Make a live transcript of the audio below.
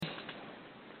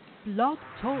Blog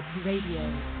Talk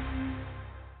Radio.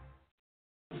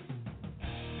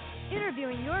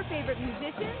 Interviewing your favorite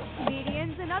musicians,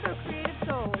 comedians, and other creative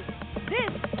souls.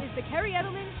 This is the Kerri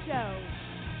Edelman Show.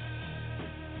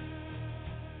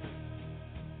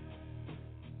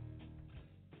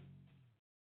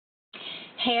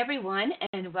 Hey everyone,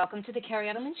 and welcome to the Kerri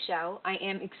Edelman Show. I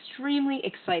am extremely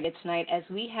excited tonight as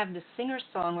we have the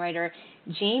singer-songwriter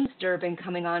James Durbin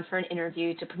coming on for an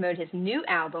interview to promote his new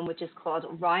album, which is called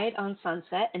Ride on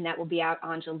Sunset, and that will be out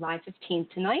on July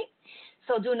 15th tonight.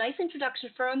 So I'll do a nice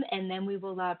introduction for him, and then we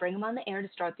will bring him on the air to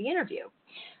start the interview.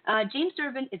 James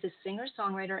Durbin is a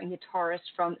singer-songwriter and guitarist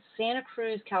from Santa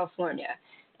Cruz, California.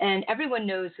 And everyone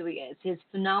knows who he is. His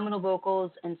phenomenal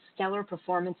vocals and stellar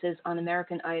performances on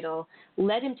American Idol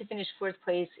led him to finish fourth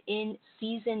place in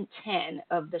season 10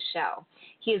 of the show.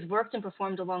 He has worked and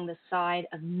performed along the side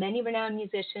of many renowned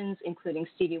musicians, including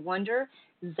Stevie Wonder,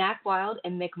 Zakk Wylde,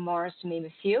 and Mick Mars, to name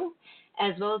a few,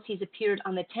 as well as he's appeared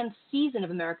on the 10th season of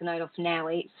American Idol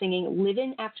finale, singing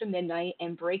Livin' After Midnight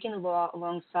and Breaking the Law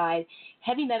alongside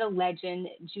heavy metal legend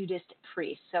Judas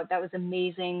Priest. So that was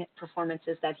amazing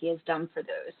performances that he has done for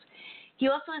those. He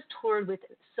also has toured with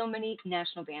so many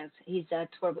national bands. He's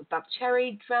toured with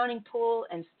Buckcherry, Drowning Pool,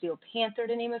 and Steel Panther,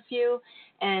 to name a few.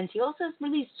 And he also has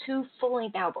released 2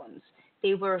 full-length albums.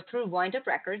 They were through Wind Up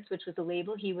Records, which was the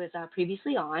label he was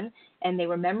previously on, and they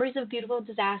were Memories of a Beautiful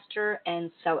Disaster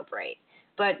and Celebrate.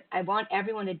 But I want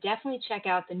everyone to definitely check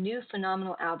out the new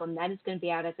phenomenal album that is going to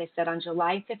be out, as I said, on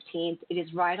July 15th. It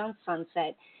is Ride on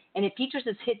Sunset, and it features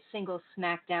his hit single,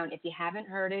 Smackdown. If you haven't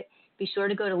heard it, be sure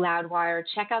to go to Loudwire,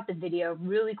 check out the video,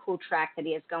 really cool track that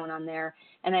he has going on there.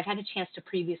 And I've had a chance to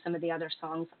preview some of the other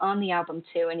songs on the album,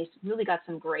 too, and he's really got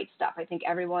some great stuff. I think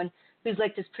everyone who's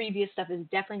liked his previous stuff is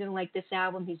definitely going to like this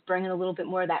album. He's bringing a little bit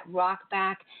more of that rock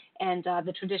back and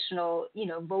the traditional,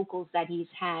 vocals that he's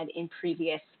had in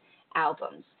previous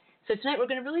albums. So tonight we're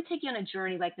going to really take you on a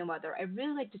journey like no other. I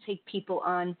really like to take people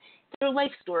on their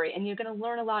life story, and you're going to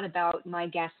learn a lot about my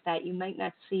guests that you might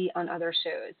not see on other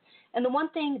shows. And the one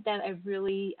thing that I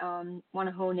really want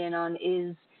to hone in on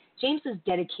is James's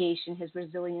dedication, his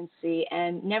resiliency,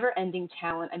 and never-ending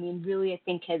talent. I mean, really, I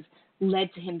think has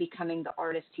led to him becoming the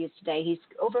artist he is today. He's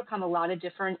overcome a lot of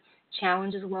different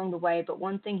challenges along the way, but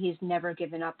one thing he's never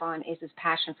given up on is his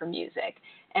passion for music,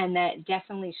 and that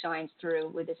definitely shines through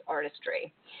with his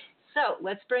artistry. So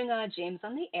let's bring James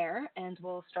on the air, and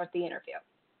we'll start the interview.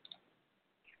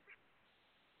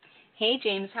 Hey,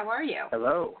 James, how are you?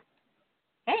 Hello.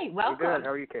 Hey, welcome. I'm good.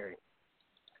 How are you, Kerri?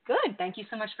 Good. Thank you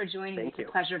so much for joining me. It's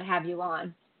a pleasure to have you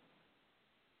on.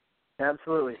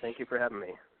 Absolutely. Thank you for having me.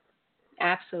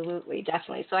 Absolutely,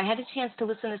 definitely. So I had a chance to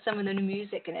listen to some of the new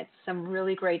music, and it's some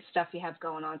really great stuff you have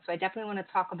going on. So I definitely want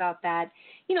to talk about that,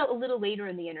 a little later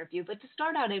in the interview. But to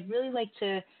start out, I'd really like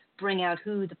to bring out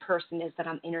who the person is that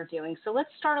I'm interviewing. So let's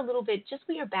start a little bit just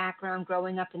with your background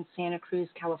growing up in Santa Cruz,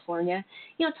 California.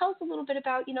 Tell us a little bit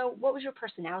about, what was your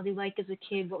personality like as a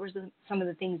kid? What were some of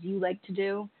the things you liked to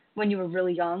do when you were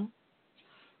really young?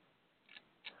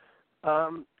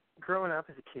 Growing up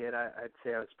as a kid, I'd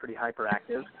say I was pretty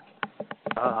hyperactive.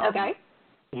 Okay.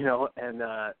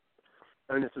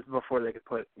 And this was before they could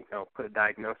put a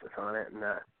diagnosis on it and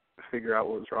figure out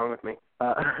what was wrong with me.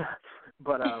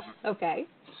 But okay.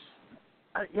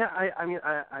 I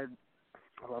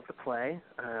love to play.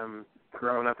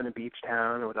 Growing up in a beach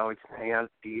town, I would always hang out at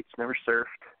the beach. Never surfed.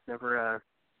 Never. I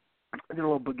did a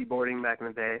little boogie boarding back in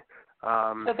the day.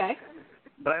 Okay.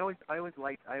 But I always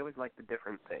liked the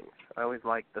different things. I always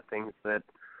liked the things that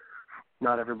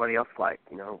not everybody else liked.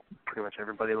 Pretty much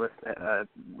everybody listened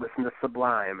to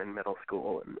Sublime in middle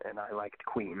school, and I liked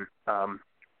Queen.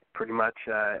 Pretty much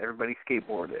everybody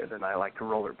skateboarded, and I liked to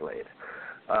rollerblade.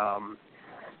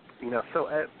 So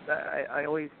I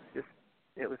always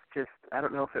it was just, I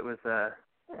don't know if it was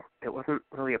it wasn't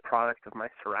really a product of my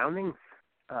surroundings,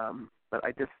 but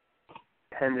I just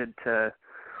tended to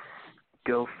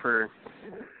go for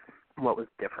what was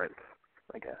different,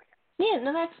 I guess. Yeah,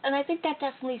 and I think that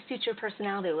definitely suits your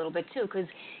personality a little bit too, because,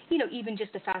 even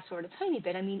just to fast forward a tiny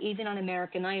bit, I mean, even on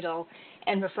American Idol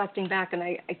and reflecting back, and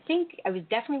I think I was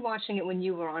definitely watching it when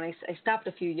you were on. I stopped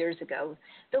a few years ago.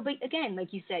 Though, but again,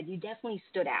 like you said, you definitely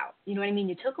stood out. You know what I mean?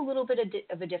 You took a little bit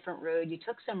of a different road. You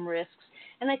took some risks,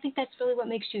 and I think that's really what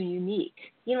makes you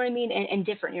unique. You know what I mean? And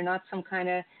different. You're not some kind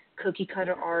of cookie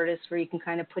cutter artist where you can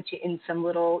kind of put you in some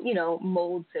little,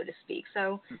 mold, so to speak.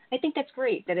 So I think that's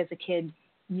great that as a kid,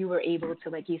 you were able to,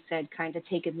 like you said, kind of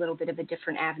take a little bit of a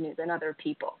different avenue than other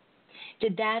people.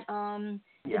 Did that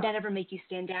ever make you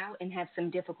stand out and have some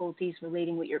difficulties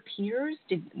relating with your peers?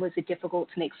 Was it difficult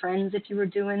to make friends if you were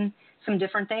doing some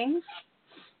different things?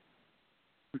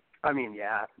 I mean,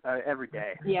 yeah, every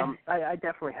day. Yeah. I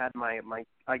definitely had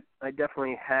I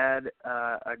definitely had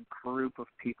a group of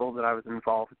people that I was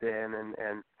involved in,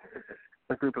 and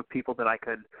a group of people that I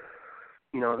could,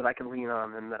 that I could lean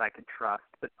on and that I could trust.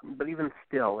 But even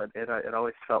still, it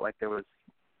always felt like it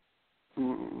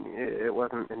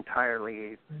wasn't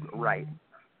entirely right.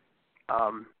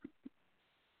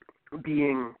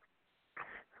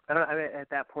 At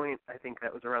that point, I think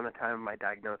that was around the time of my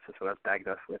diagnosis when I was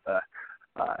diagnosed with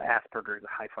Asperger's,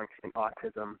 high functioning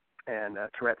autism, and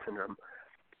Tourette syndrome.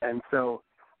 And so,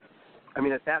 I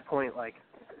mean, at that point, like,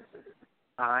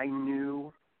 I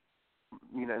knew,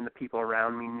 and the people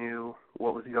around me knew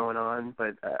what was going on,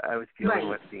 but I was dealing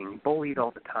with being bullied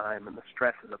all the time and the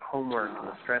stresses of homework and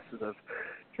the stresses of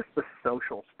just the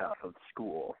social stuff of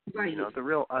school, the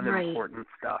real unimportant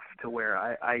stuff, to where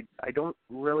I don't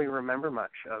really remember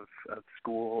much of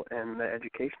school and the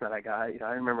education that I got.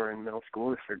 I remember in middle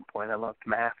school at a certain point I loved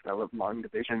math and I loved long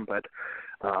division, but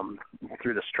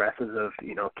through the stresses of,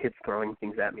 kids throwing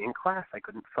things at me in class, I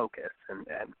couldn't focus, and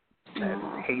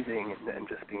hazing and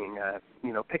just being,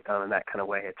 picked on in that kind of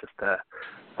way. It just,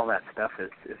 all that stuff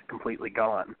is completely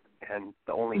gone. And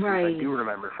the only things I do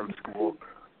remember from school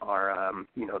are,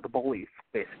 the bullies,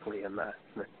 basically, and the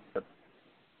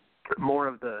more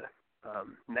of the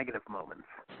negative moments.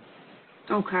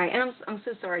 Okay, and I'm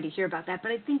so sorry to hear about that,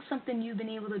 but I think something you've been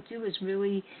able to do is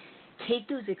really take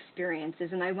those experiences,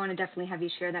 and I want to definitely have you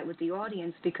share that with the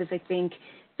audience, because I think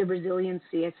the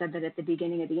resiliency, I said that at the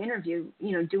beginning of the interview,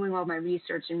 doing all my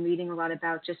research and reading a lot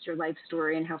about just your life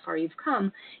story and how far you've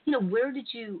come, where did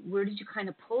you kind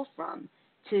of pull from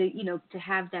to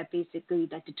have that, basically,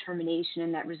 that determination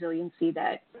and that resiliency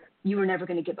that you were never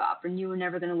going to give up and you were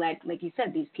never going to let, like you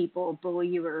said, these people bully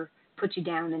you or put you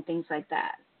down and things like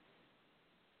that?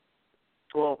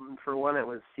 Well, for one, it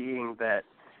was seeing that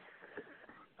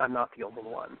I'm not the only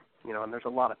one, and there's a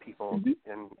lot of people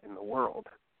in the world,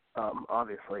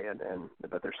 obviously,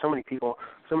 but there's so many people,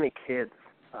 so many kids,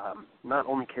 not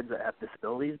only kids that have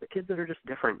disabilities, but kids that are just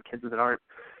different, kids that aren't,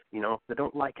 that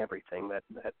don't like everything that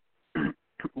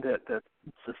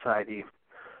society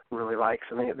really likes,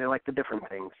 and they like the different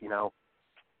things,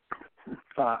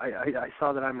 I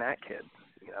saw that I'm that kid,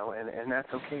 and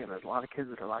that's okay. And there's a lot of kids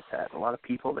that are like that, and a lot of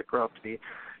people that grow up to be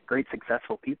great,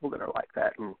 successful people that are like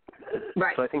that. And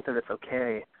so I think that it's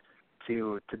okay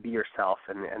to be yourself,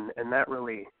 and that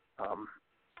really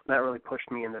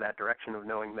pushed me into that direction of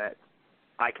knowing that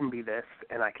I can be this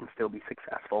and I can still be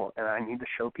successful, and I need to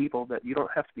show people that you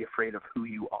don't have to be afraid of who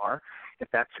you are. If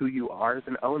that's who you are,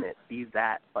 then own it. Be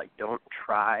that. Like, don't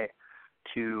try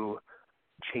to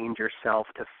change yourself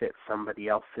to fit somebody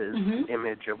else's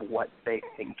image of what they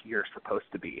think you're supposed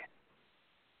to be.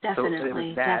 Definitely. So it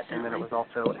was that, and then it was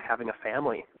also having a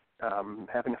family.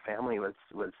 Having a family was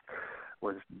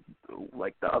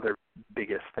like the other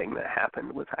biggest thing that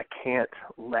happened. Was I can't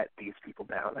let these people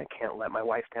down. I can't let my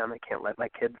wife down. I can't let my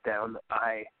kids down.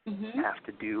 I have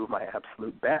to do my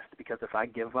absolute best, because if I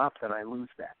give up, then I lose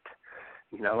that.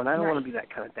 And I don't want to be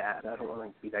that kind of dad. I don't want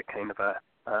to be that kind of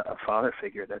a father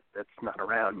figure that's not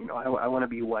around. I want to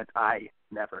be what I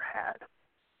never had.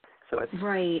 So it's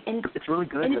and it's really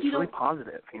good. And it's really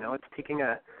positive.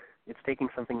 It's taking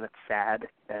something that's sad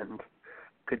and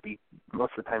could be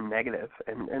most of the time negative,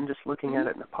 and just looking at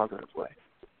it in a positive way.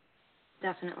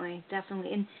 Definitely.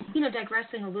 And,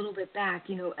 digressing a little bit back,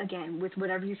 again, with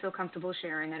whatever you feel comfortable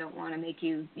sharing, I don't want to make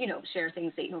you, share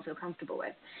things that you don't feel comfortable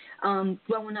with.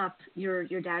 Growing up,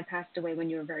 your dad passed away when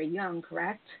you were very young,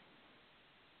 correct?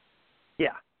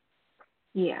 Yeah.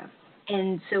 Yeah.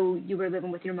 And so you were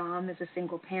living with your mom as a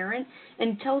single parent.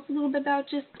 And tell us a little bit about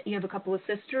you have a couple of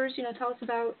sisters, tell us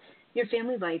about your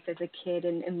family life as a kid,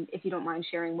 and if you don't mind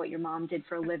sharing what your mom did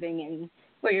for a living and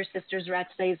where your sisters are at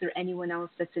today. Is there anyone else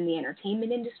that's in the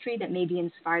entertainment industry that maybe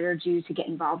inspired you to get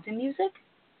involved in music?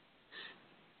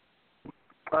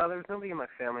 There's nobody in my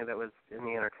family that was in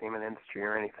the entertainment industry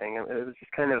or anything. It was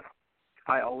just kind of,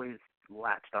 I always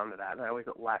latched onto that. I always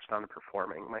latched onto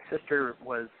performing. My sister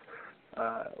was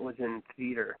in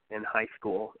theater in high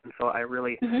school, and so I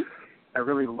really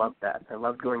loved that. I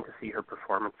loved going to see her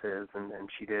performances, and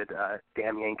she did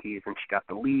Damn Yankees, and she got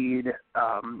the lead.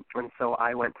 And so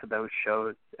I went to those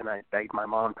shows, and I begged my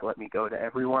mom to let me go to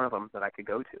every one of them that I could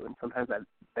go to. And sometimes I'd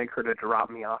beg her to drop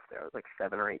me off there. I was like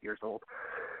 7 or 8 years old.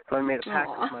 So I made a pact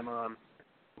with my mom.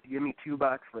 Give me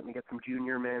 $2, let me get some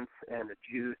Junior Mints and a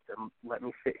juice, and let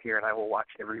me sit here, and I will watch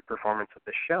every performance of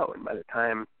the show. And by the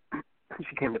time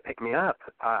she came to pick me up,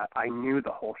 I knew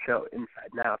the whole show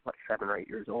inside and out, like 7 or 8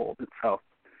 years old. And so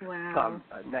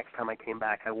next time I came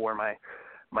back, I wore my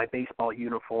my baseball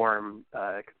uniform,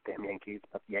 damn Yankees,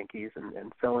 but the Yankees,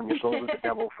 and selling your soul to the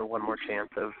devil for one more chance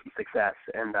of success.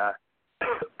 And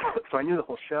so I knew the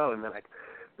whole show, and then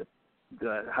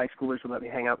the high schoolers would let me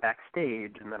hang out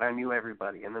backstage, and then I knew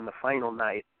everybody. And then the final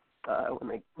night,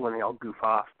 when they all goof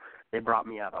off, they brought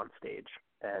me out on stage.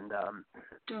 And,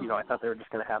 I thought they were just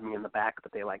going to have me in the back,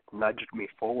 but they, nudged me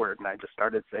forward, and I just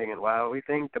started singing, "Wow, we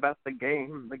think about the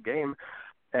game.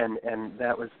 And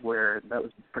that was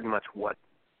pretty much what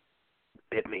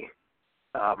bit me.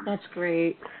 That's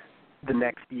great. The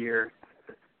next year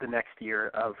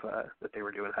of that they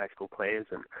were doing high school plays,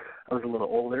 and I was a little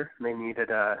older, and they needed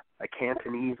a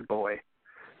Cantonese boy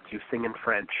to sing in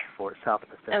French for South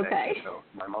Pacific. Okay. So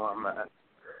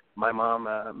my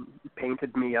mom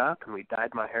painted me up, and we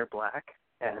dyed my hair black,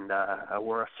 and I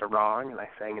wore a sarong, and I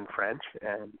sang in French,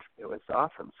 and it was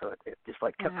awesome. So it just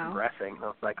kept progressing. And I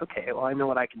was like, okay, well, I know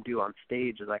what I can do on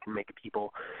stage is I can make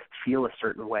people feel a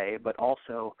certain way, but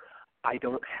also I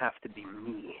don't have to be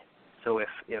me. So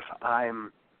if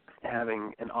I'm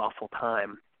having an awful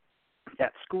time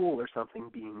at school or something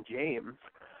being James,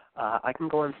 I can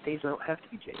go on stage and I don't have to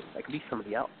be James. I can be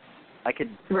somebody else. I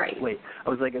could wait. I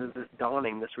was like, it was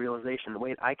this realization.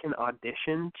 Wait, I can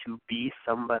audition to be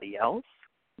somebody else.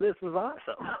 This is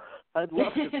awesome. I'd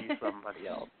love to be somebody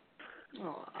else.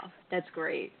 Oh, that's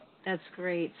great. That's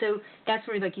great. So that's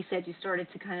where, like you said, you started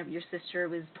to your sister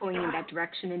was pulling you in that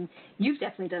direction, and you've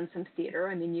definitely done some theater.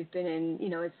 I mean, you've been in,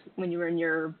 it's when you were in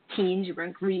your teens, you were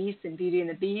in Grease and Beauty and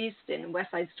the Beast and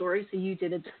West Side Story, so you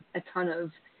did a ton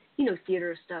of,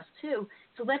 theater stuff too.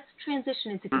 So let's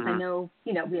transition into, because I know,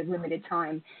 we have limited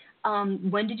time.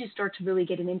 When did you start to really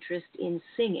get an interest in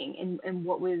singing, and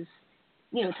what was,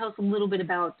 tell us a little bit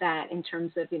about that in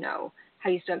terms of, how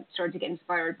you started to get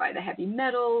inspired by the heavy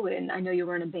metal, and I know you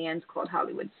were in a band called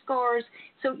Hollywood Scars.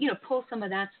 So, pull some of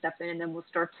that stuff in, and then we'll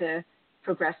start to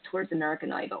progress towards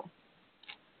American Idol.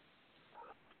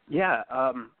 Yeah,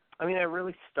 I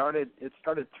really started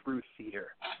through theater,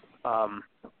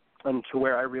 and to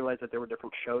where I realized that there were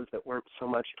different shows that weren't so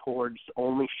much towards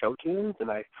only show tunes,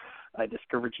 and I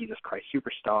discovered Jesus Christ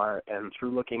Superstar, and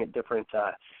through looking at different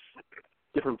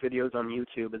videos on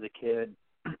YouTube as a kid,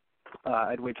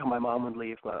 I'd wait till my mom would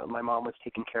leave. My mom was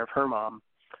taking care of her mom,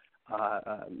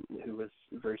 who was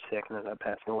very sick and ended up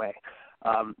passing away.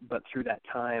 But through that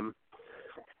time,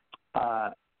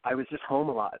 I was just home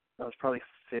a lot. I was probably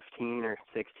 15 or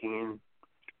 16,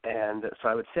 and so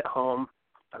I would sit home.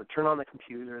 I would turn on the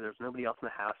computer. There was nobody else in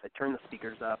the house. I'd turn the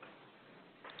speakers up,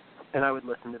 and I would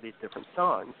listen to these different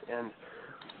songs. And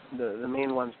the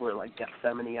main ones were like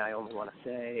Gethsemane, I Only Want to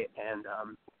Say, and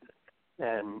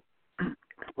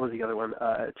what was the other one?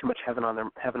 Too Much Heaven on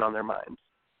Their Minds,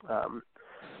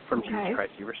 from Jesus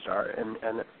Christ Superstar, and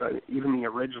even the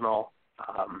original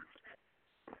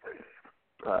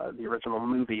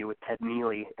movie with Ted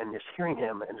Neely, and just hearing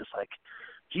him and just like,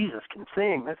 Jesus can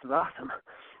sing, this is awesome.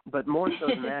 But more so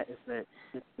than that is that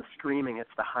it's the screaming,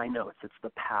 it's the high notes, it's the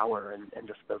power and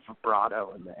just the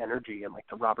vibrato and the energy, and like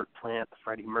the Robert Plant, the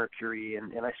Freddie Mercury,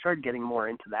 and I started getting more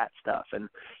into that stuff and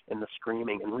the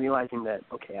screaming, and realizing that,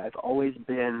 okay, I've always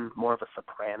been more of a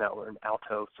soprano or an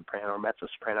alto soprano or mezzo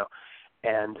soprano,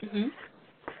 and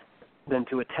then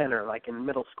to a tenor, like in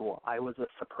middle school, I was a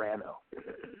soprano.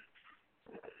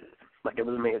 Like, it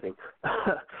was amazing.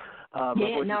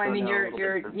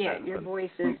 Your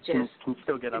voice is just can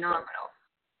still get phenomenal. Up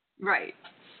there. Right.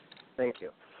 Thank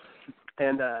you.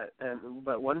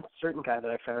 But one certain guy that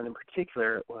I found in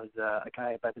particular was a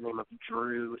guy by the name of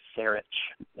Drew Sarich,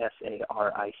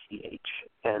 Sarich,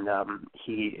 and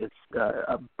he is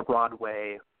a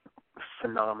Broadway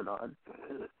phenomenon.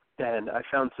 And I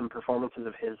found some performances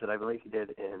of his that I believe he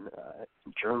did in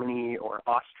Germany or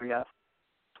Austria.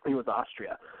 He was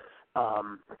Austria.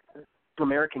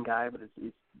 American guy, but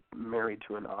he's married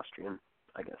to an Austrian,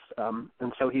 I guess.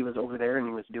 And so he was over there, and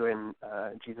he was doing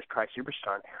Jesus Christ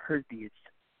Superstar, and I heard these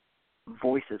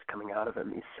voices coming out of him,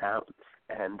 these sounds,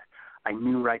 and I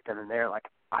knew right then and there, like,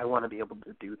 I want to be able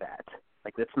to do that.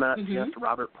 Like, it's not just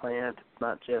Robert Plant, it's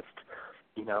not just,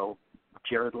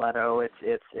 Jared Leto,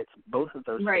 it's both of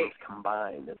those things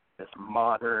combined, this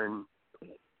modern,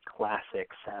 classic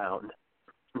sound.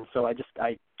 And so I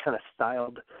kind of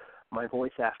styled my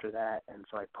voice after that, and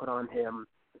so I put on him,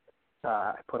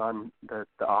 I put on the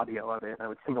audio of it, and I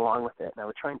would sing along with it, and I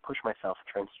would try and push myself,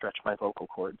 try and stretch my vocal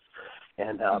cords,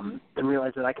 and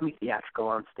realize that I can be theatrical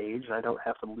on stage, and I don't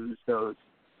have to lose those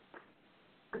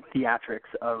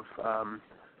theatrics of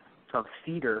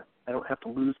theater. I don't have to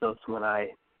lose those when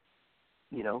I,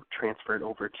 transfer it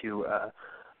over to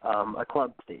a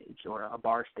club stage or a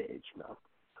bar stage, So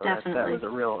Definitely. that was a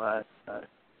real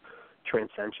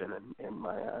transcension in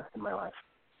my life.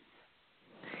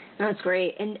 That's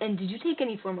great. And did you take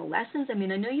any formal lessons? I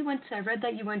mean, I know I read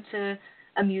that you went to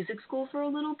a music school for a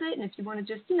little bit, and if you want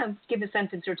to just, give a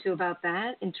sentence or two about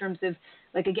that in terms of,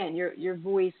 like, again, your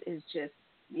voice is just,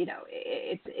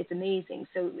 it's amazing.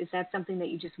 So is that something that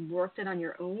you just worked at on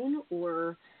your own,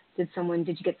 or did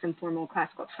you get some formal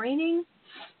classical training?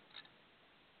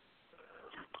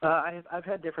 I've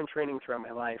had different training throughout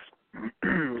my life.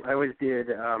 I always did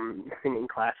singing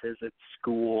classes at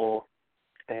school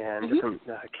and different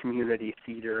community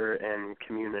theater and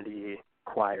community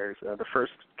choirs. The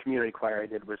first community choir I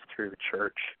did was through the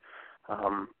church,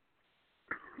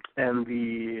 and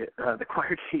the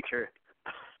choir teacher,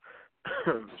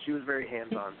 she was very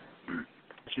hands-on.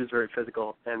 She was very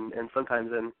physical, and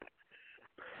sometimes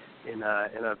in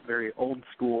a very old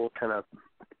school kind of,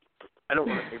 I don't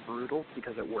want to say brutal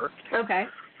because it worked. Okay.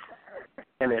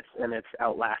 And it's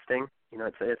outlasting.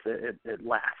 It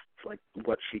lasts. Like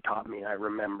what she taught me, I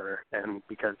remember, and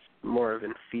because more of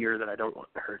in fear that I don't want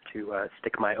her to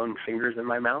stick my own fingers in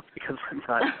my mouth because I'm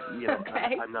not,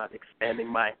 okay. I'm not expanding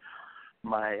my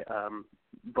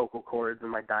vocal cords and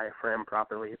my diaphragm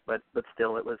properly. But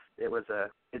still,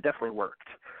 it definitely worked.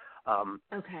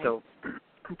 Okay. So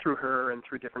through her and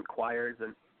through different choirs,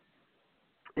 and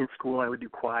in school I would do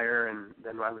choir, and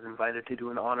then I was invited to do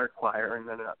an honor choir, and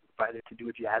then invited to do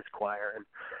a jazz choir, and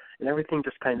everything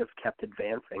just kind of kept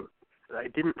advancing. I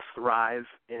didn't thrive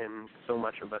in so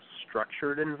much of a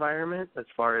structured environment as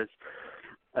far as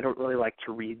I don't really like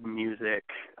to read music.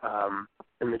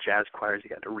 In the jazz choirs, you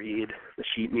got to read the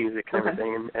sheet music and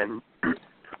everything, and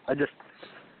I just,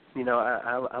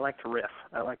 I like to riff.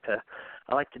 I like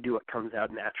to do what comes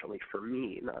out naturally for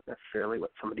me, not necessarily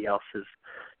what somebody else is,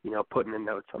 putting in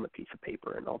notes on the piece of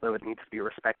paper. And although it needs to be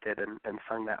respected and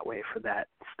sung that way for that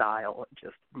style,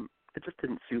 it just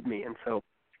didn't suit me. And so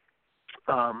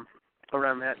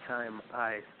around that time,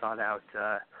 I sought out,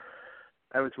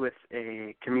 I was with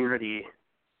a community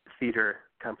theater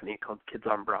company called Kids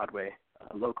on Broadway,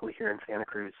 locally here in Santa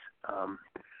Cruz,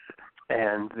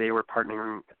 and they were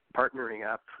partnering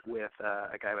up with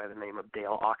a guy by the name of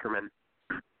Dale Ackerman,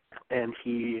 and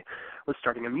he was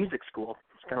starting a music school.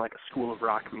 It's kind of like a school of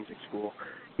rock music school.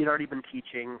 He'd already been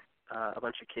teaching a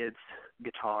bunch of kids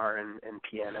guitar and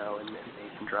piano and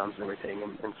bass and drums and everything,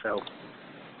 and so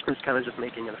it was kind of just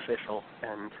making it official,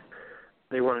 and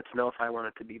they wanted to know if I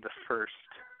wanted to be the first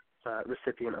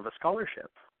recipient of a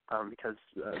scholarship, because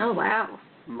oh wow,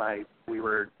 we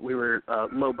were a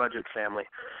low budget family,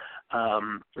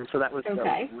 and so that was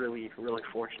really, really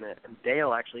fortunate. And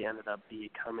Dale actually ended up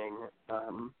becoming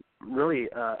really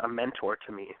a mentor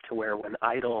to me, to where when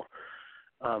Idol,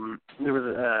 there was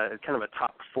a kind of a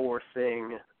top 4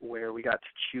 thing where we got to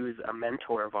choose a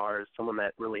mentor of ours, someone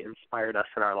that really inspired us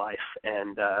in our life,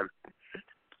 and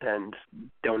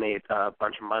donate a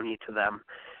bunch of money to them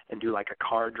and do like a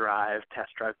car drive, test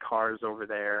drive cars over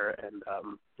there, and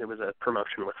there was a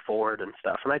promotion with Ford and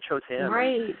stuff, and I chose him,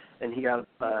 right. and he got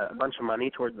a bunch of money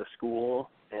towards the school,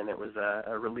 and it was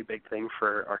a really big thing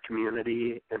for our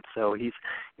community, and so he's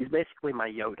basically my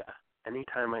Yoda.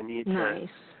 Anytime I need nice.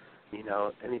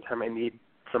 anytime I need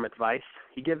some advice,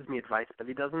 he gives me advice, but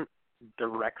he doesn't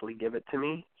directly give it to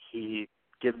me. He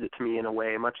gives it to me in a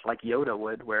way much like Yoda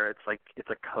would, where it's like it's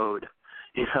a code.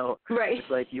 Right. It's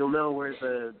like you'll know where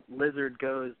the lizard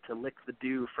goes to lick the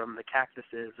dew from the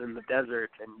cactuses in the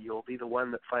desert, and you'll be the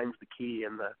one that finds the key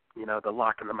in the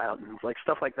lock in the mountains, like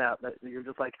stuff like that. That you're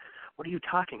just like, what are you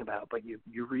talking about? But you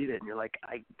read it and you're like,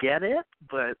 I get it,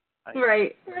 but I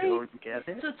don't get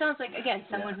it. So it sounds like, again,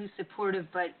 someone who's supportive,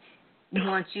 but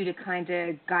wants you to kind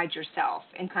of guide yourself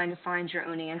and kind of find your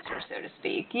own answer, so to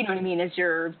speak. You know what I mean? As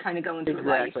you're kind of going through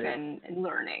life and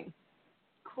learning.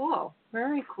 Cool.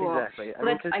 Very cool. Exactly.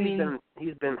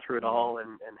 He's been through it all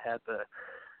and had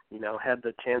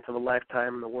the chance of a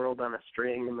lifetime, and the world on a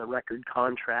string, and the record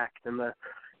contract, and the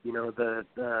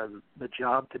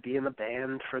job to be in the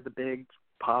band for the big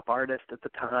pop artist at the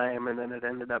time, and then it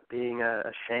ended up being a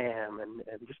sham, and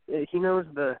just he knows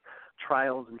the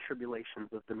trials and tribulations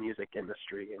of the music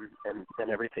industry and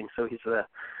everything. So he's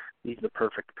the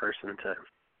perfect person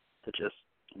to just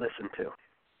listen to.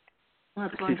 Well,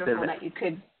 it's wonderful that you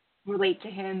could relate to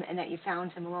him and that you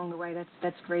found him along the way.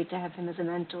 That's great to have him as a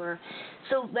mentor.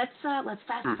 So let's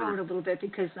fast forward a little bit,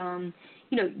 because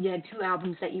you had 2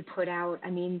 albums that you put out.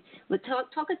 I mean, let's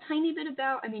talk a tiny bit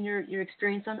about your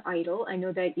experience on Idol. I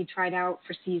know that you tried out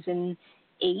for season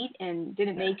 8 and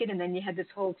didn't make it, and then you had this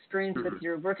whole experience with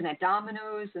you're working at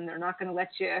Domino's and they're not going to let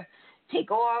you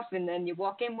take off, and then you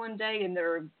walk in one day and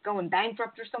they're going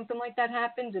bankrupt or something like that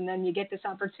happens, and then you get this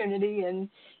opportunity and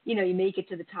you make it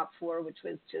to the top 4, which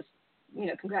was just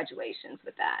congratulations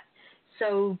with that.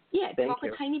 So, yeah, Thank talk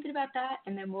you. a tiny bit about that,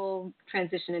 and then we'll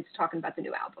transition into talking about the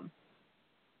new album.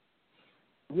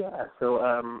 Yeah,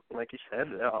 so like you said,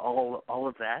 all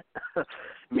of that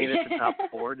made it to top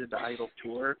 4, did the Idol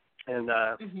tour, and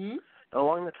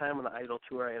along the time on the Idol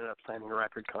tour, I ended up signing a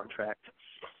record contract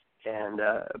and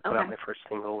put out my first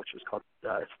single, which was called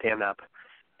Stand Up,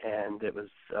 and it was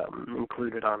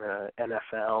included on a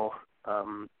NFL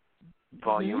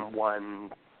Volume 1,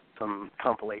 some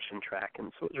compilation track,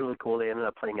 and so it was really cool. They ended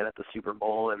up playing it at the Super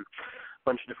Bowl, and a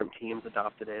bunch of different teams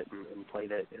adopted it and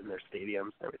played it in their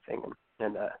stadiums and everything.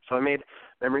 And so I made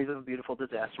Memories of a Beautiful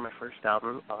Disaster, my first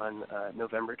album, on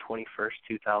November 21st,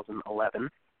 2011,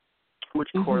 which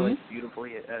correlates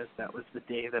beautifully as that was the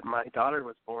day that my daughter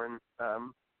was born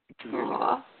 2 years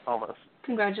ago, almost.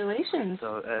 Congratulations.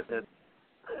 So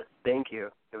thank you.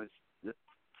 It's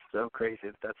so crazy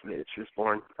that that's the day that she was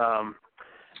born.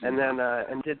 And then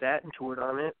and did that and toured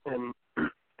on it and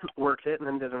worked it, and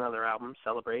then did another album,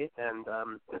 Celebrate, and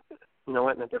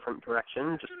went in a different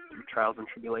direction, just through trials and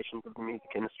tribulations of the music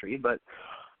industry. But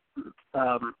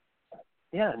now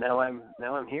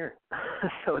I'm here.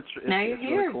 So it's now you're really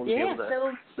here. cool to be able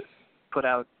to put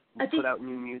out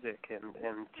new music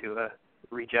and to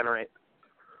regenerate.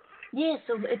 Yeah,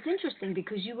 so it's interesting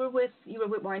because you were with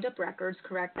Wind Up Records,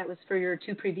 correct? That was for your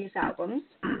 2 previous albums.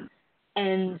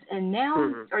 And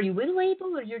now, are you with a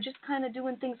label, or you're just kind of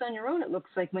doing things on your own, it looks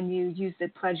like, when you used the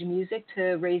Pledge Music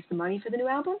to raise the money for the new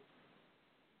album?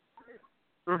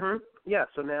 Yeah,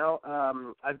 so now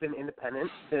I've been independent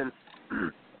since,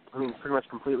 pretty much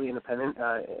completely independent,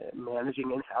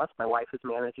 managing in-house. My wife is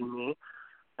managing me.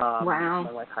 Wow.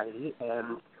 My wife, Heidi.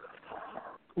 And,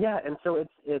 yeah, and so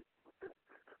it's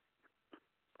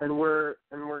and we're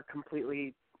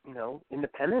completely,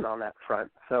 independent on that front.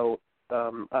 So,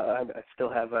 I still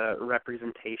have a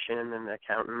representation and an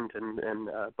accountant and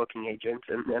booking agent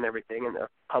and everything, and a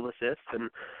publicist and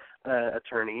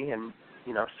attorney, and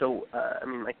so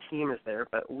my team is there,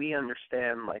 but we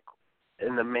understand, like,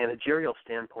 in the managerial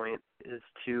standpoint, is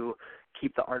to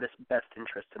keep the artist's best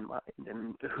interest in mind,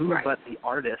 and who but the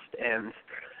artist and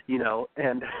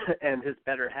and his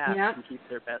better half can keep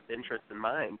their best interest in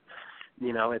mind.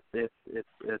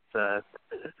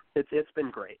 It's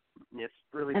been great. It's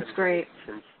really been great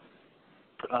since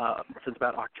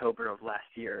about October of last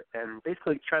year, and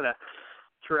basically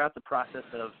throughout the process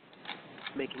of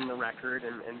making the record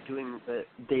and doing the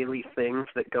daily things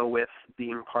that go with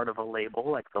being part of a label,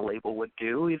 like the label would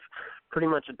do, we've pretty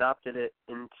much adopted it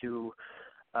into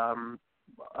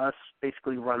us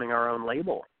basically running our own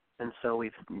label. And so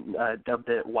we've dubbed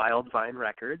it Wild Vine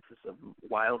Records. It's a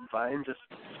wild vine just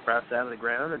sprouts out of the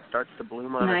ground and starts to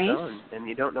bloom on its own. And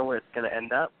you don't know where it's going to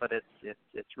end up, but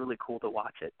it's really cool to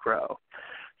watch it grow.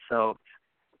 So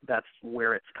that's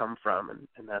where it's come from,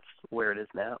 and that's where it is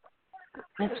now.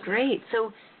 That's great.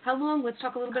 So let's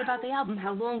talk a little bit about the album.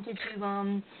 How long did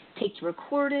you take to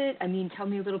record it? Tell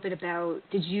me a little bit about,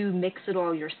 did you mix it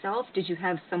all yourself? Did you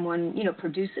have someone,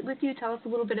 produce it with you? Tell us a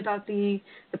little bit about the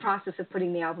process of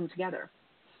putting the album together.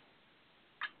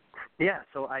 Yeah,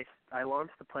 so I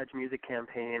launched the Pledge Music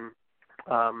campaign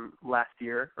last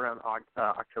year around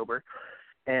October,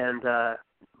 and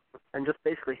just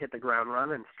basically hit the ground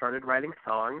run and started writing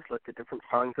songs, looked at different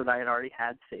songs that I had already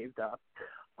had saved up,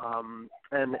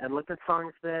 and looked at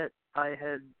songs that I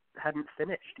hadn't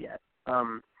finished yet.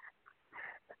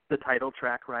 The title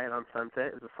track, Riot on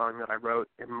Sunset, is a song that I wrote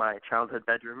in my childhood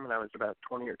bedroom when I was about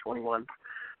 20 or 21,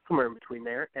 somewhere in between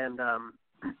there. And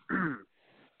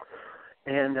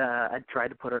I tried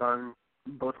to put it on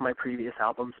both my previous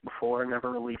albums before, never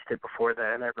released it before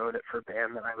then. I wrote it for a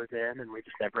band that I was in, and we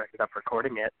just never ended up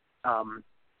recording it.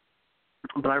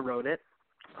 But I wrote it.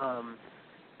 I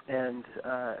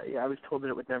was told that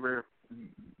it would never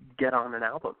get on an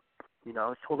album. I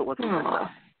was told it wasn't good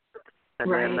enough.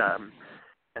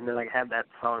 And then I had that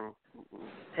song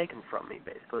taken from me,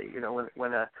 basically.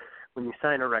 When you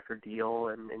sign a record deal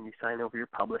and you sign over your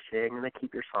publishing, and they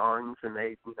keep your songs and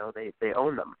they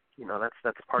own them.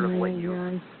 That's part of what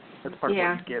you that's part of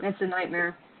what you give. That's a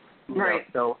nightmare.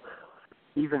 So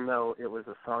even though it was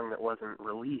a song that wasn't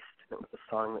released, it was a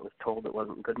song that was told it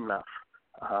wasn't good enough.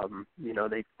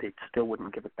 They still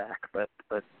wouldn't give it back, but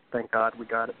thank God we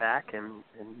got it back, and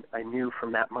I knew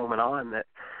from that moment on that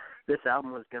this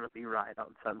album was going to be Ride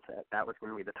on Sunset. That was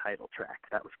going to be the title track.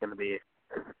 That was going to be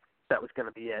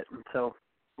it. And so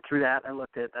through that,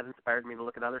 that inspired me to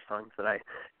look at other songs that I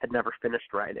had never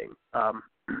finished writing,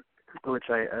 which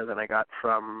I got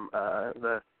from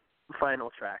the final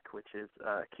track, which is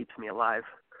Keeps Me Alive,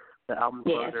 the album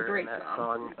closer. It's a great and that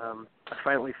song I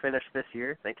finally finished this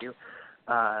year. Thank you.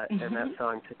 and that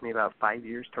song took me about 5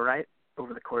 years to write.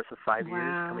 Over the course of 5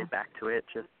 years, coming back to it,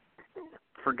 just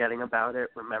forgetting about it,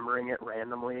 remembering it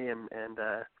randomly, and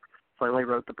finally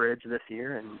wrote the bridge this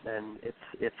year, and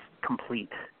it's complete,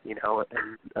 and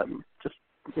just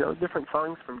different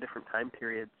songs from different time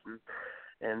periods,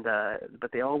 and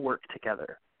but they all work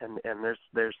together, and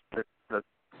there's the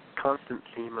constant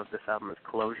theme of this album is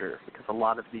closure, because a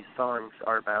lot of these songs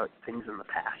are about things in the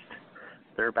past.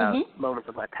 They're about moments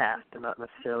of my past, and not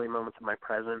necessarily moments of my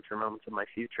present or moments of my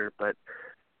future, but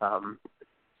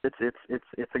it's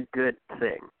a good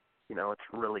thing. It's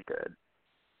really good.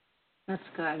 That's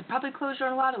good. Probably closure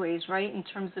in a lot of ways, right? In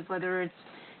terms of whether it's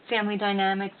family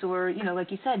dynamics or,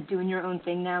 like you said, doing your own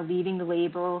thing now, leaving the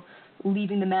label,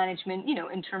 leaving the management,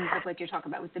 in terms of like you're talking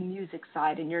about with the music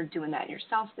side, and you're doing that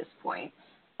yourself at this point.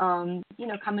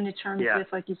 Coming to terms with,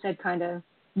 like you said, kind of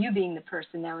you being the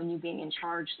person now and you being in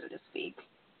charge, so to speak.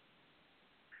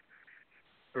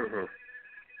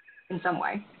 In some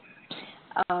way.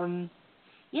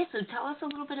 So tell us a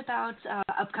little bit about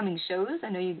upcoming shows. I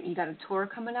know you got a tour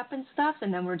coming up and stuff,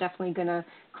 and then we're definitely going to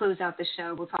close out the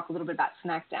show. We'll talk a little bit about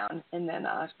SmackDown, and then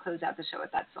close out the show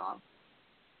with that song.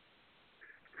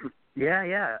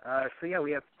 Yeah. So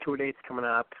we have tour dates coming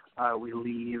up. We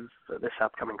leave this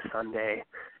upcoming Sunday,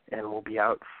 and we'll be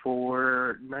out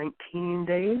for 19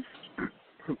 days.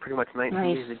 Pretty much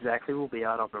 19 days exactly. We'll be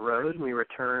out on the road, and we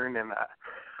return, and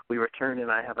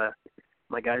I have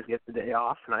my guys get the day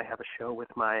off, and I have a show with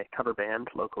my cover band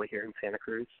locally here in Santa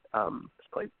Cruz.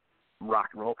 Just play rock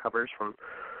and roll covers from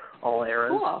all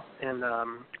eras. Cool. And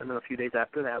then a few days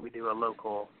after that, we do a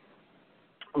local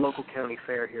county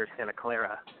fair here in Santa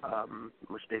Clara,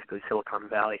 which is basically Silicon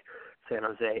Valley, San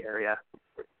Jose area.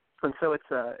 And so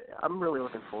I'm really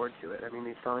looking forward to it. I mean,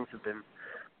 these songs have been,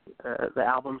 the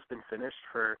album's been finished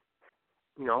for,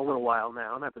 a little while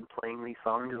now, and I've been playing these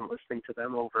songs and listening to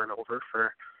them over and over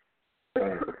for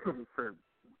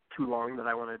too long that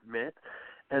I want to admit.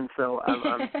 And so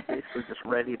I'm basically just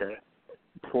ready to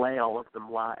play all of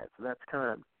them live. And that's kind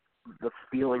of the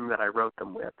feeling that I wrote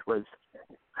them with, was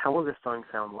how will this song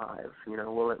sound live?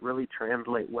 Will it really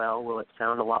translate well? Will it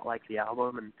sound a lot like the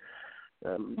album?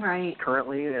 And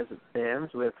currently, as it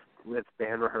stands, with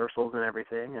band rehearsals and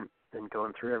everything, and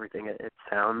going through everything, it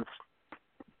sounds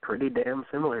pretty damn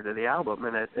similar to the album,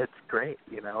 and it's great.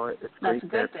 It's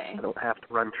great that I don't have to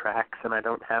run tracks, and I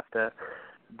don't have to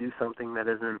do something that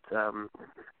isn't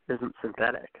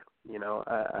synthetic.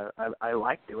 I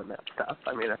like doing that stuff.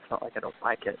 I mean, it's not like I don't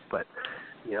like it, but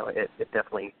it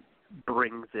definitely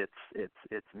brings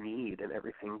its need and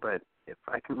everything. But if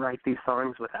I can write these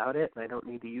songs without it, and I don't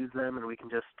need to use them, and we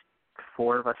can just,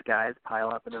 4 of us guys pile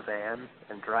up in a van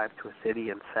and drive to a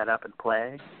city and set up and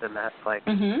play, then that's like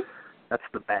that's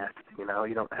the best. You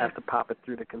don't have to pop it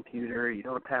through the computer. You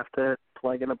don't have to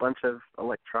plug in a bunch of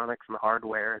electronics and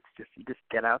hardware. It's just, you just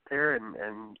get out there and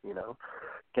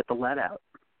get the lead out.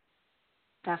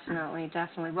 Definitely.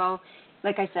 Well,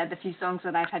 like I said, the few songs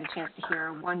that I've had a chance to hear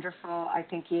are wonderful. I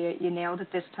think you nailed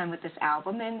it this time with this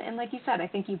album. And like you said, I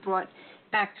think you brought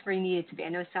back to where you needed to be. I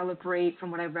know Celebrate,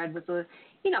 from what I read, was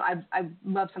I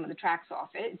love some of the tracks off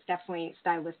it. It's definitely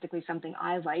stylistically something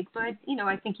I like. But,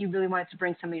 I think you really wanted to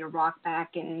bring some of your rock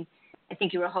back. And I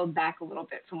think you were held back a little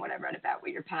bit from what I read about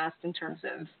with your past in terms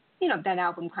of, that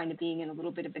album kind of being in a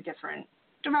little bit of a different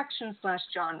direction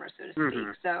 / genre, so to speak.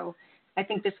 So I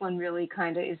think this one really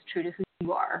kind of is true to who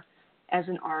you are as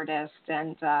an artist,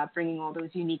 and bringing all those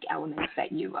unique elements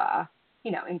that you,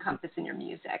 encompass in your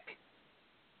music.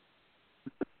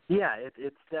 Yeah,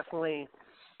 it's definitely,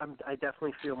 I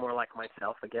definitely feel more like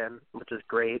myself again, which is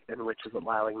great, and which is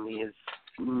allowing these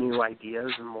new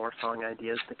ideas and more song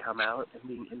ideas to come out, and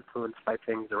being influenced by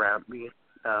things around me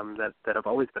that have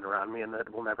always been around me and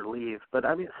that will never leave. But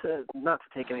I mean, not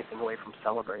to take anything away from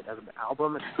Celebrate as an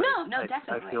album. No,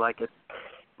 definitely. I feel like it's,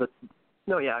 but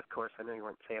no, yeah, of course, I know you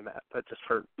weren't saying that, but just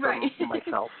for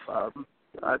myself,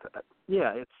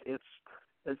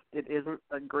 it isn't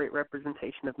a great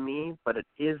representation of me, but it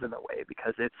is in a way,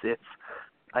 because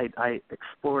I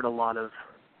explored a lot of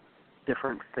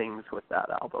different things with that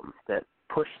album that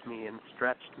pushed me and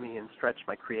stretched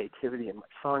my creativity and my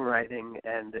songwriting,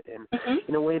 and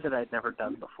in a way that I'd never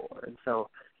done before. And so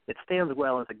it stands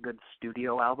well as a good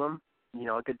studio album,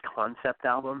 a good concept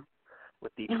album,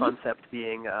 with the concept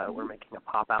being we're making a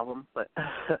pop album, but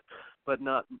but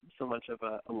not so much of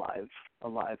a live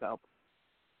album.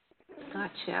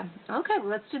 Gotcha. Okay, well,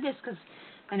 let's do this, because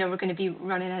I know we're going to be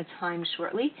running out of time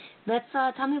shortly. Let's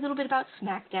tell me a little bit about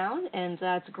SmackDown, and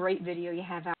it's a great video you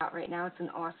have out right now. It's an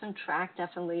awesome track,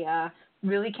 definitely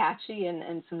really catchy,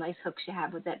 and some nice hooks you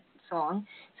have with that song.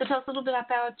 So tell us a little bit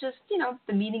about just,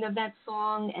 the meaning of that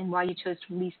song and why you chose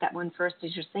to release that one first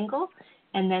as your single.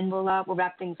 And then we'll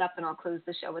wrap things up and I'll close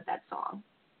the show with that song.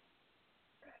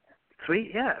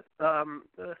 Sweet, yeah.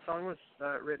 The song was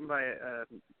written by a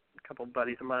couple of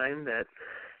buddies of mine that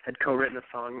had co-written a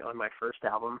song on my first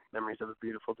album, Memories of a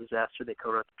Beautiful Disaster. They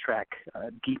co-wrote the track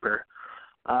Deeper.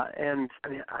 And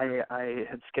I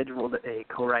had scheduled a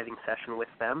co-writing session with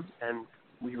them, and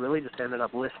we really just ended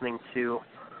up listening to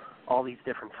all these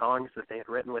different songs that they had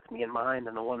written with me in mind,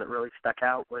 and the one that really stuck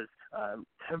out was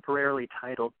temporarily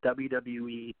titled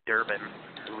WWE Durbin.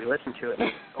 And we listened to it,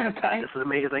 and Okay. This is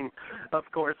amazing. Of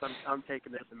course, I'm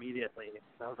taking this immediately. And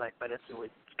I was like, but it's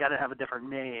got to have a different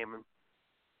name.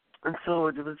 And so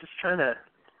it was just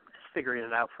figuring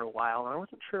it out for a while, and I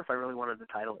wasn't sure if I really wanted to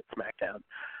title it SmackDown.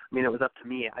 I mean, it was up to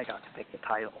me. I got to pick the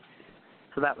title.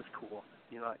 So that was cool.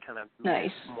 It kind of made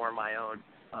it more my own.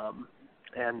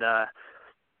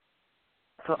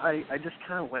 So I just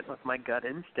kind of went with my gut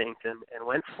instinct and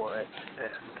went for it.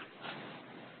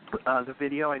 And the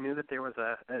video, I knew that there was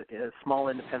a small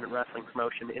independent wrestling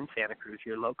promotion in Santa Cruz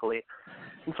here locally.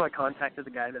 And so I contacted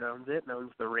the guy that owns it and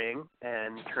owns the ring,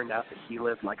 and it turned out that he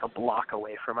lived like a block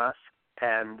away from us,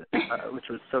 and which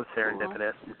was so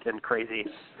serendipitous and crazy.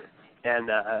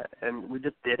 And we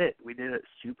just did it. We did it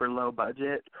super low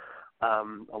budget.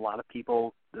 A lot of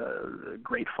people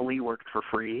gratefully worked for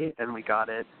free, and we got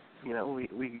it.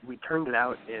 We turned it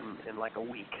out in like a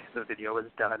week. The video was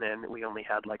done, and we only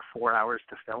had like 4 hours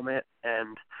to film it.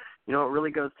 And, it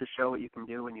really goes to show what you can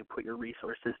do when you put your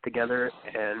resources together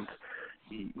and,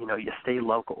 you stay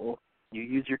local. You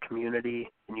use your community,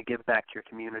 and you give back to your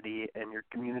community, and your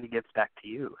community gives back to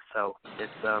you. So it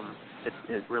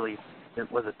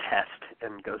was a test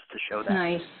and goes to show that.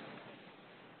 Nice.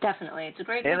 Definitely. It's a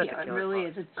great video. It really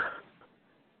is.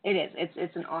 It is.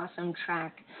 It's an awesome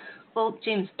track. Well,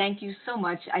 James, thank you so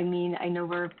much. I mean, I know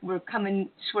we're coming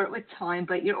short with time,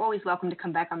 but you're always welcome to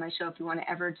come back on my show if you want to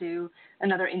ever do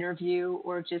another interview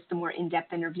or just a more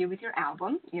in-depth interview with your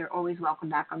album. You're always welcome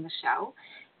back on the show.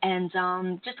 And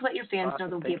just to let your fans know,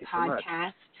 there'll be a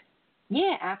podcast.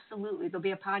 Yeah, absolutely. There'll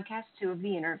be a podcast, too, of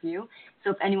the interview.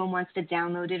 So if anyone wants to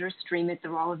download it or stream it,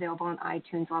 they're all available on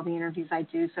iTunes, all the interviews I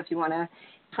do. So if you want to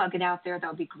plug it out there,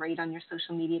 that'll be great on your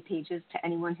social media pages to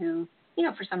anyone who,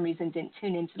 for some reason didn't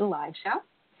tune into the live show.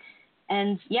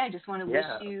 And, I just want to wish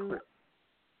you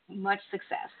much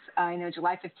success. I know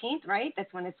July 15th, right?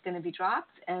 That's when it's going to be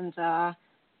dropped. And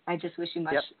I just wish you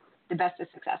the best of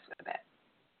success with it.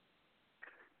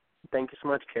 Thank you so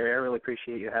much, Kerri. I really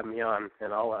appreciate you having me on,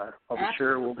 and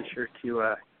we'll be sure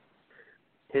to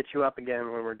hit you up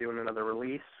again when we're doing another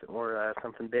release or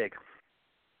something big.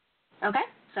 Okay,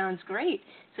 sounds great.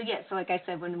 So like I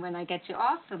said, when I get you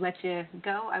off to let you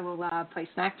go, I will play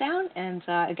SmackDown. And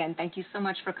again, thank you so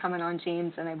much for coming on,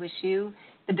 James, and I wish you,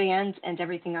 the band, and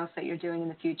everything else that you're doing in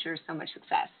the future so much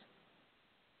success.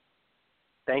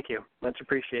 Thank you. Much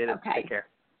appreciated. Okay. Take care.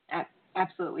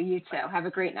 Absolutely. You too. Have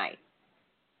a great night.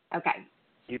 Okay.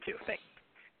 You too. Thanks.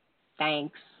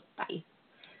 Thanks. Bye.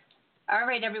 All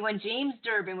right, everyone. James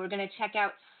Durbin. We're going to check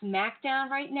out SmackDown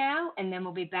right now, and then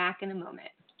we'll be back in a moment.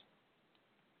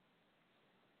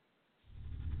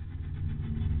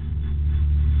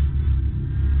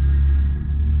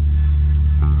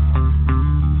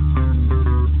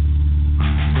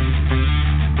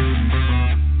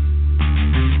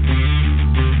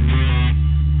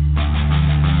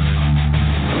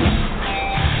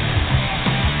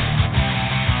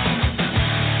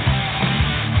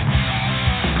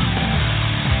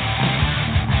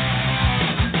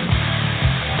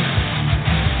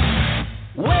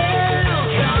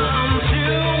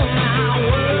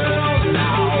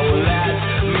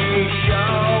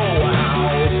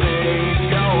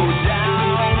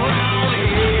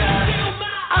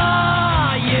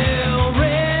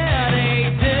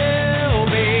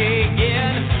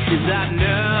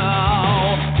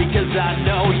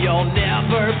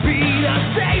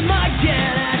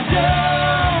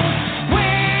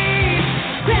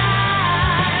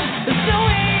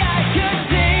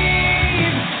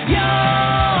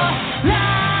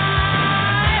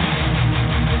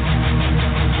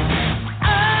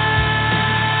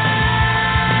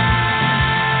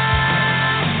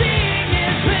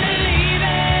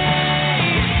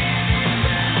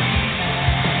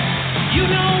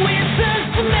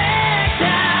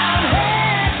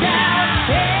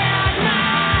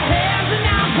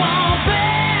 Now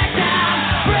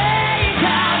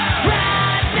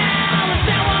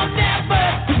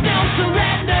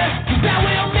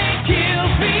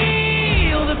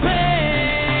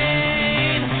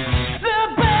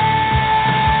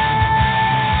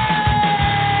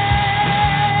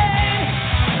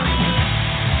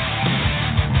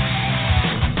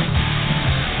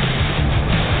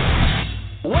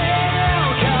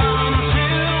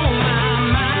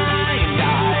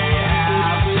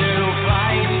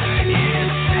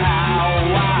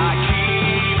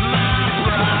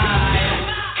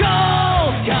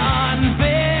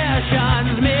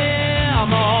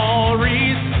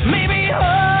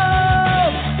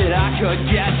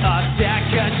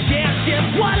second chance,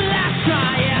 just one last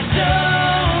try, and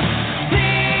don't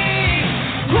think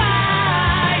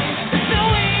twice. There's no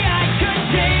way I could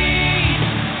change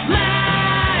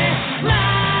my life.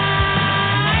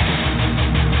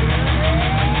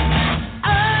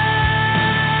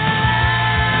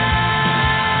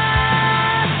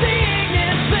 Seeing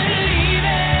is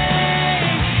believing.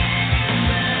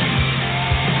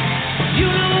 You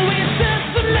know it's just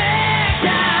the leg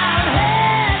down,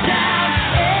 head down,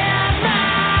 and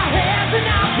my hands and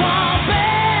I won't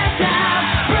back down,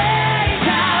 break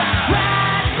out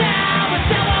right now, but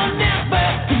that won't never,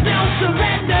 there's no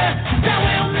surrender, that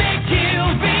will make you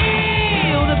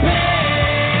feel the pain.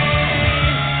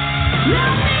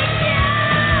 I'll make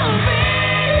you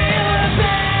feel the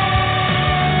pain.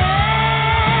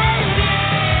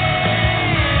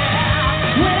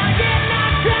 When I get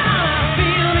knocked down, I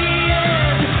feel the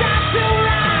urge to stop to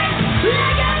rise.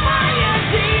 Like a fire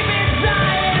deep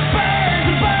inside, it burns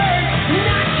and burns, and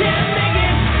I can't make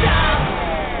it stop.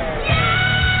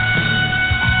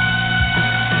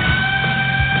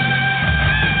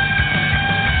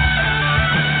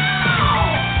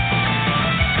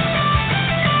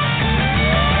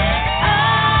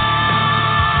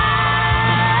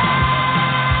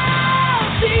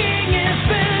 Seeing is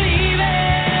believing.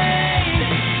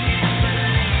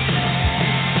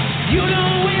 You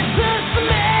know it's just the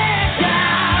leg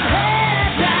down,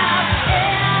 head down,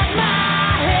 and my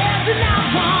hands and I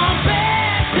won't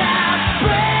back down,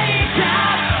 break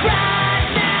out right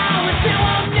now, and there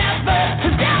will never,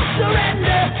 no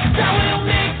surrender, that will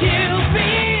make you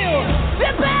feel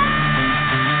the pain,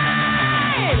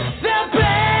 the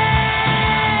pain,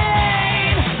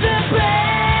 the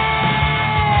pain,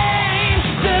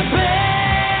 the pain, that will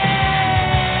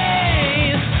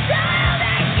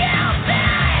make you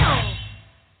feel.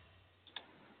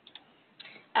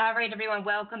 All right, everyone,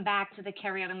 welcome back to the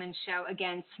Kerri Edelman Show.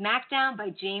 Again, Smackdown by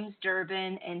James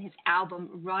Durbin and his album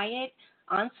Riot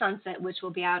on Sunset, which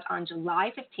will be out on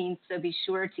July 15th. So be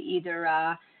sure to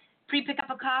either pre-pick up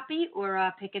a copy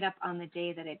or pick it up on the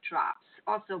day that it drops.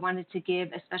 Also wanted to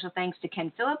give a special thanks to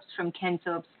Ken Phillips from Ken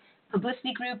Phillips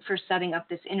Publicity Group for setting up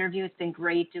this interview. It's been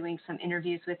great doing some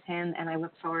interviews with him, and I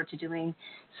look forward to doing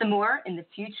some more in the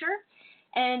future.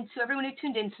 And to everyone who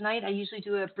tuned in tonight, I usually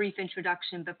do a brief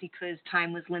introduction, but because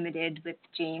time was limited with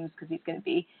James, because he's going to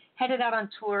be headed out on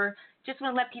tour, just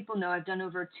want to let people know I've done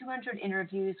over 200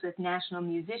 interviews with national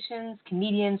musicians,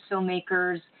 comedians,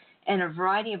 filmmakers, and a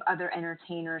variety of other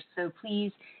entertainers. So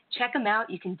please check them out.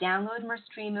 You can download them or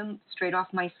stream them straight off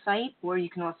my site, or you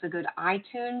can also go to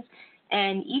iTunes.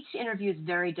 And each interview is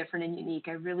very different and unique.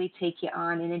 I really take you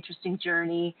on an interesting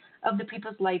journey of the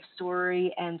people's life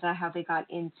story and how they got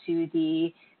into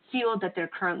the field that they're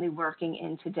currently working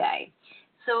in today.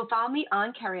 So follow me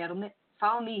on Kerri Edelman.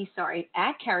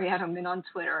 At Kerri Edelman on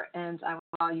Twitter, and I will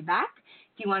follow you back.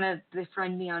 If you want to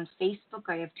befriend me on Facebook,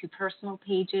 I have 2 personal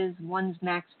pages. One's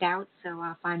maxed out, so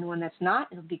I'll find the one that's not.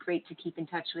 It'll be great to keep in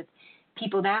touch with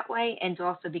people that way, and to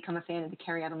also become a fan of the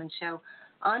Kerri Edelman Show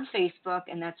on Facebook,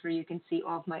 and that's where you can see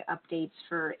all of my updates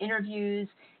for interviews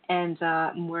and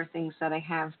more things that I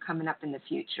have coming up in the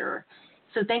future.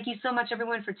 So thank you so much,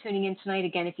 everyone, for tuning in tonight.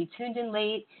 Again, if you tuned in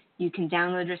late, you can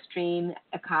download or stream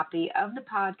a copy of the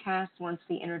podcast once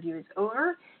the interview is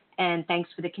over. And thanks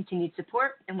for the continued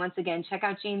support. And once again, check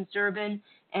out James Durbin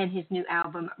and his new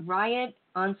album, Riot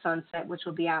on Sunset, which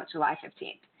will be out July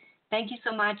 15th. Thank you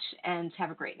so much, and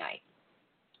have a great night.